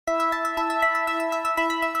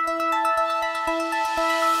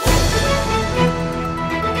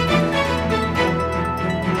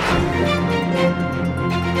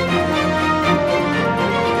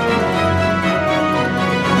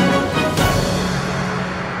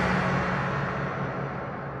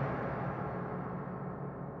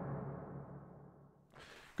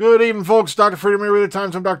Good evening, folks. Dr. Freedom here with the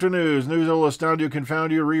Times from Dr. News. News that will astound you,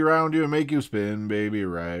 confound you, reround you, and make you spin, baby,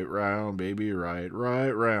 right round, baby, right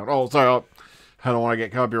round. Oh, sorry. I don't want to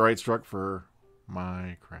get copyright struck for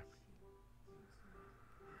my crap.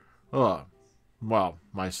 Oh, well,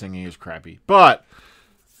 my singing is crappy. But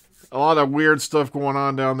a lot of weird stuff going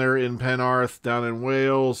on down there in Penarth, down in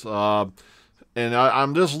Wales. And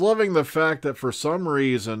I'm just loving the fact that for some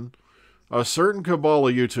reason, a certain cabal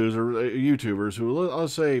of YouTubers who, I'll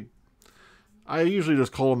say, I usually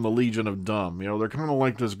just call them the Legion of Dumb. You know, they're kind of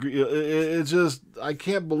like this. It's just, I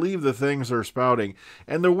can't believe the things they're spouting.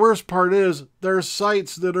 And the worst part is, there's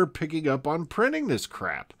sites that are picking up on printing this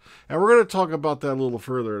crap. And we're going to talk about that a little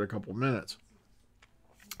further in a couple minutes.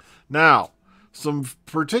 Now, some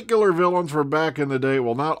particular villains from back in the day,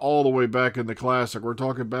 well, not all the way back in the classic, we're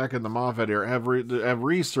talking back in the Moffat era, have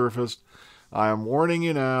resurfaced. I am warning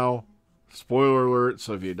you now. Spoiler alert,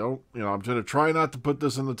 so if you don't, I'm going to try not to put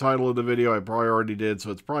this in the title of the video. I probably already did, so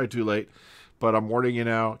it's probably too late. But I'm warning you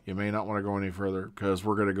now, you may not want to go any further, because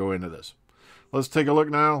we're going to go into this. Let's take a look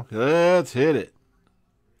now. Let's hit it.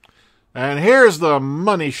 And here's the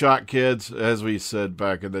money shot, kids, as we said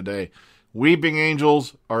back in the day. Weeping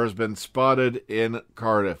Angels has been spotted in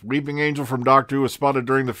Cardiff. Weeping Angel from Doctor Who was spotted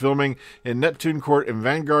during the filming in Neptune Court in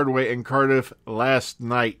Vanguard Way in Cardiff last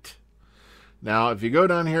night. Now, if you go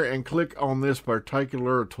down here and click on this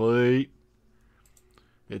particular tweet,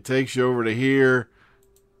 it takes you over to here.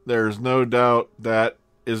 There's no doubt that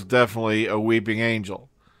is definitely a Weeping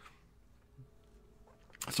Angel.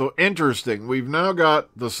 So interesting. We've now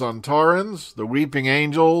got the Sontarans, the Weeping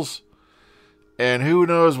Angels, and who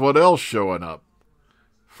knows what else showing up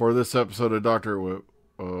for this episode of Doctor Who.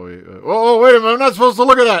 Oh, wait a minute. I'm not supposed to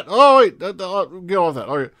look at that. Oh, wait. Get off that.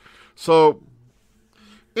 Okay. So,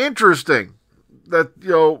 interesting that,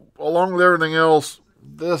 along with everything else,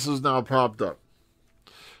 this is now popped up.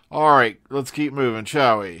 All right. Let's keep moving,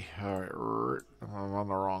 shall we? All right. I'm on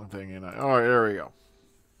the wrong thing. All right. There we go.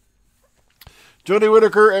 Jodie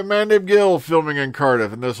Whittaker and Mandip Gill filming in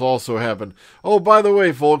Cardiff, and this also happened. Oh, by the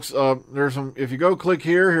way, folks, there's some. If you go click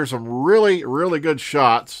here, here's some really, really good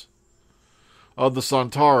shots of the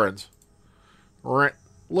Sontarans.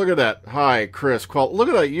 Look at that. Hi, Chris. Look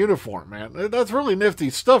at that uniform, man. That's really nifty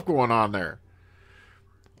stuff going on there.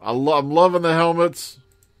 I'm loving the helmets.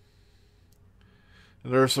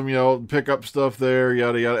 And there's some, pickup stuff there,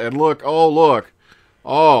 yada, yada. And look.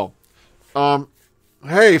 Oh,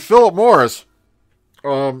 hey, Philip Morris.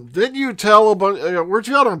 Didn't you tell a bunch, weren't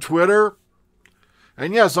you out on Twitter?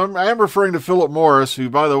 And yes, I am referring to Philip Morris, who,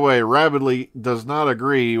 by the way, rabidly does not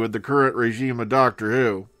agree with the current regime of Doctor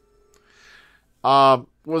Who.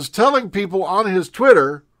 Was telling people on his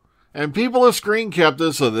Twitter, and people have screen capped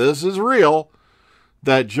this, so this is real,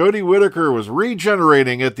 that Jodie Whittaker was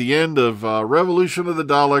regenerating at the end of Revolution of the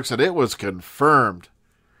Daleks, and it was confirmed.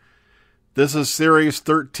 This is Series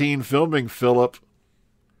 13 filming, Philip.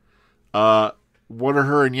 What are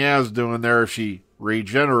her and Yaz doing there if she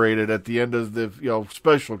regenerated at the end of the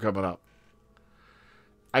special coming up?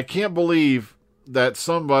 I can't believe that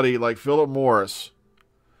somebody like Philip Morris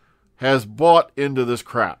has bought into this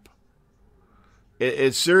crap.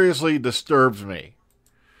 It seriously disturbs me.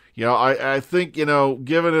 I think,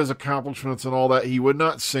 given his accomplishments and all that, he would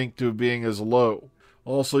not sink to being as low.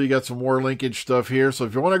 Also, you got some more linkage stuff here. So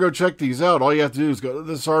if you want to go check these out, all you have to do is go to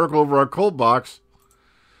this article over our Cold Box.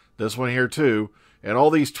 This one here, too. And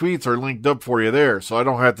all these tweets are linked up for you there, so I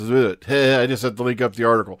don't have to do it. I just have to link up the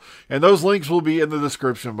article. And those links will be in the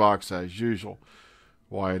description box, as usual.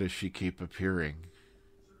 Why does she keep appearing?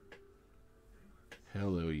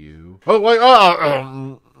 Hello, you. Oh, wait.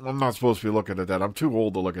 I'm not supposed to be looking at that. I'm too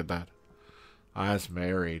old to look at that. I was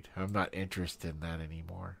married. I'm not interested in that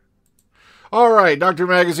anymore. All right, Doctor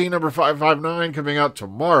Magazine number 559 coming out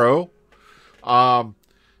tomorrow.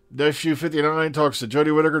 Issue 59 talks to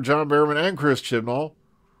Jodie Whittaker, John Barrowman, and Chris Chibnall.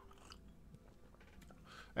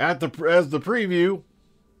 As the preview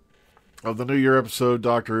of the New Year episode,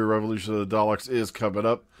 Doctor Who Revolution of the Daleks is coming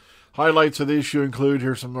up. Highlights of the issue include,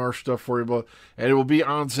 here's some more stuff for you, and it will be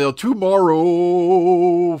on sale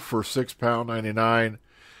tomorrow for £6.99.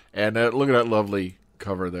 And look at that lovely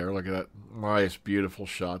cover there. Look at that nice, beautiful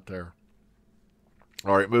shot there.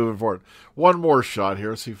 All right, moving forward. One more shot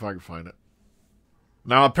here. Let's see if I can find it.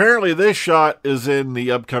 Now, apparently this shot is in the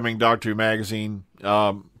upcoming Doctor Who magazine,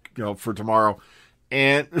 for tomorrow.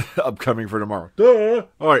 And upcoming for tomorrow. Duh!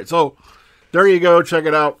 All right, so there you go. Check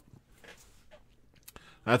it out.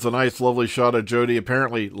 That's a nice, lovely shot of Jodie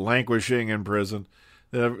apparently languishing in prison.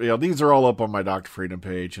 These are all up on my Dr. Freedom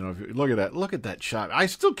page. If you look at that shot. I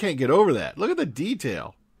still can't get over that. Look at the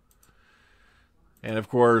detail. And of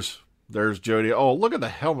course, there's Jodie. Oh, look at the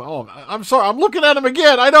helmet. Oh, I'm sorry. I'm looking at him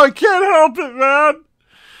again. I know I can't help it, man.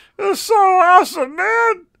 It's so awesome,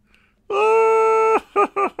 man.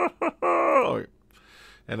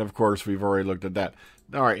 And of course, we've already looked at that.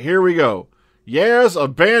 All right, here we go. Yaz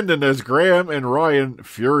abandoned as Graham and Ryan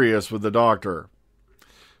furious with the Doctor.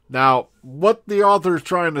 Now, what the author's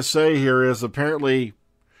trying to say here is apparently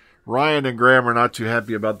Ryan and Graham are not too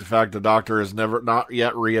happy about the fact the Doctor has not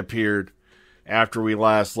yet reappeared after we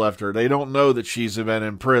last left her. They don't know that she's been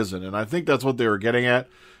in prison, and I think that's what they were getting at.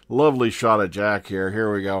 Lovely shot of Jack here.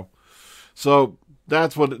 Here we go. So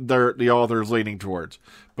that's what the author's leaning towards.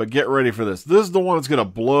 But get ready for this. This is the one that's going to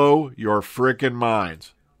blow your frickin'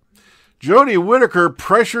 minds. Jodie Whittaker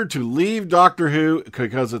pressured to leave Doctor Who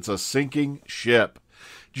because it's a sinking ship.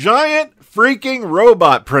 Giant freaking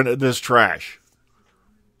robot printed this trash.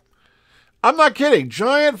 I'm not kidding.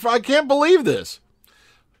 Giant. I can't believe this.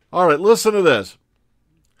 All right, listen to this.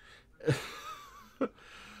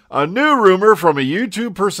 A new rumor from a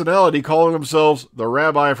YouTube personality calling themselves the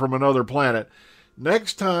Rabbi from Another Planet.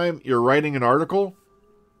 Next time you're writing an article,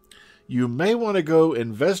 you may want to go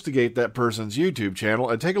investigate that person's YouTube channel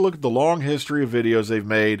and take a look at the long history of videos they've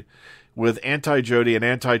made with anti-Jodie and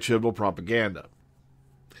anti-Chibnall propaganda.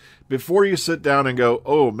 Before you sit down and go,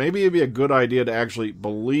 oh, maybe it'd be a good idea to actually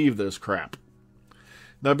believe this crap.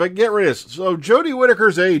 Now, but get rid of this. So Jodie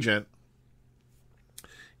Whittaker's agent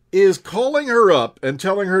is calling her up and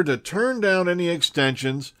telling her to turn down any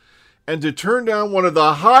extensions and to turn down one of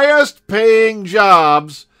the highest paying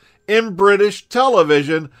jobs in British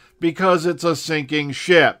television because it's a sinking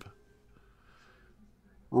ship.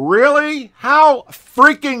 Really? How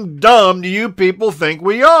freaking dumb do you people think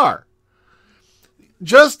we are?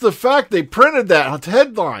 Just the fact they printed that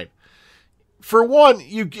headline. For one,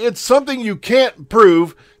 it's something you can't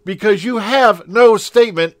prove because you have no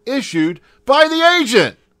statement issued by the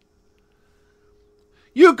agent.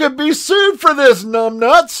 You could be sued for this,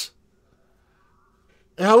 numbnuts.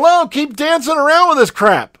 Hello, keep dancing around with this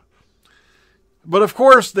crap. But of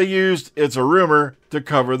course, they used "it's a rumor" to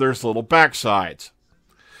cover their little backsides.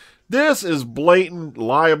 This is blatant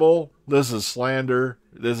libel. This is slander.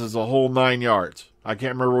 This is a whole 9 yards. I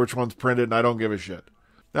can't remember which one's printed, and I don't give a shit.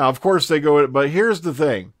 Now, of course, they go, but here's the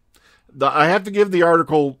thing. I have to give the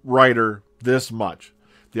article writer this much.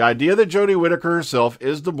 The idea that Jodie Whittaker herself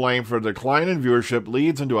is to blame for the decline in viewership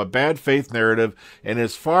leads into a bad faith narrative and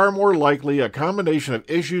is far more likely a combination of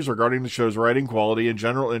issues regarding the show's writing quality and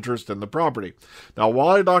general interest in the property. Now,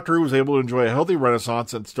 while Doctor Who was able to enjoy a healthy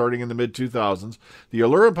renaissance starting in the mid-2000s, the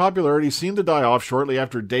allure and popularity seemed to die off shortly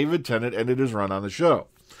after David Tennant ended his run on the show.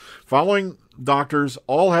 Following Doctors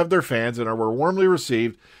all have their fans and were warmly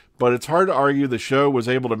received, but it's hard to argue the show was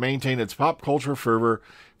able to maintain its pop culture fervor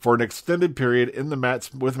for an extended period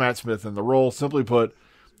with Matt Smith in the role. Simply put,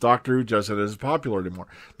 Doctor Who just isn't as popular anymore.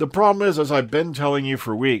 The problem is, as I've been telling you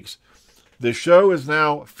for weeks, the show is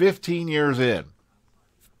now 15 years in.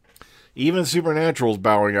 Even Supernatural's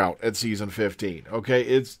bowing out at season 15.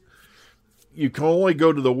 Okay, you can only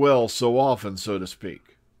go to the well so often, so to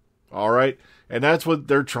speak. All right? And that's what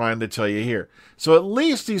they're trying to tell you here. So at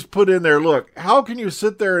least he's put in there, look, how can you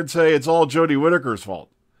sit there and say it's all Jodie Whittaker's fault?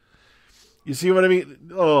 You see what I mean?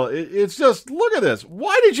 Oh, it's just, look at this.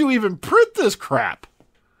 Why did you even print this crap?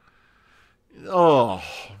 Oh.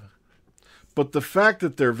 But the fact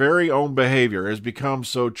that their very own behavior has become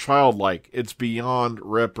so childlike, it's beyond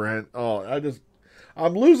reprehend. Oh,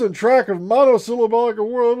 I'm losing track of monosyllabic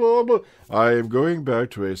world. I am going back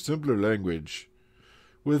to a simpler language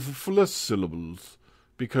with less syllables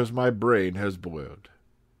because my brain has boiled.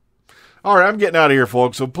 All right, I'm getting out of here,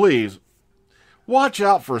 folks, so please watch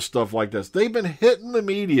out for stuff like this. They've been hitting the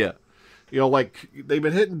media. Like they've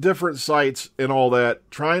been hitting different sites and all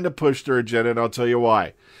that, trying to push their agenda, and I'll tell you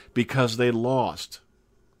why. Because they lost.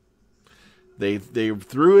 They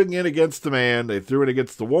threw it in against the man, they threw it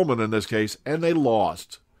against the woman in this case, and they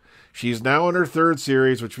lost. She's now in her third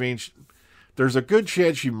series, which means there's a good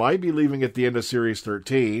chance she might be leaving at the end of series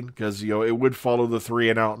 13, because it would follow the 3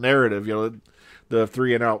 and out narrative, the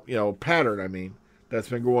 3 and out pattern, that's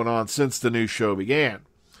been going on since the new show began.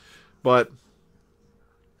 But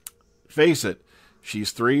face it,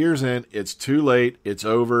 she's 3 years in. It's too late. It's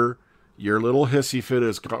over. Your little hissy fit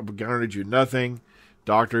has garnered you nothing.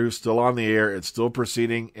 Doctor Who's still on the air. It's still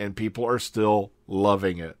proceeding, and people are still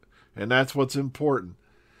loving it. And that's what's important.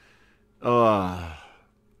 I'm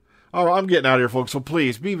getting out of here, folks, so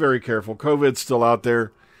please be very careful. COVID's still out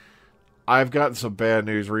there. I've gotten some bad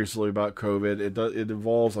news recently about COVID. It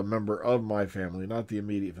involves a member of my family, not the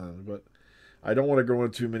immediate family, but I don't want to go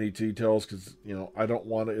into too many details because, I don't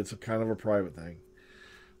want to. It's a kind of a private thing.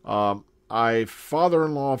 I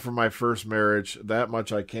father-in-law from my first marriage. That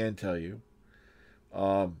much I can tell you.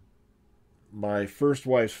 My first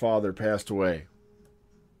wife's father passed away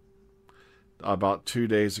about 2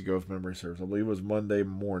 days ago, if memory serves. I believe it was Monday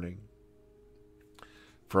morning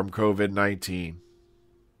from COVID-19.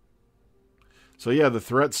 So yeah, the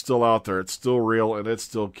threat's still out there. It's still real, and it's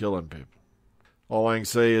still killing people. All I can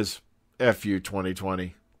say is, F you,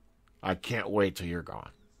 2020. I can't wait till you're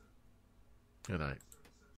gone. Good night.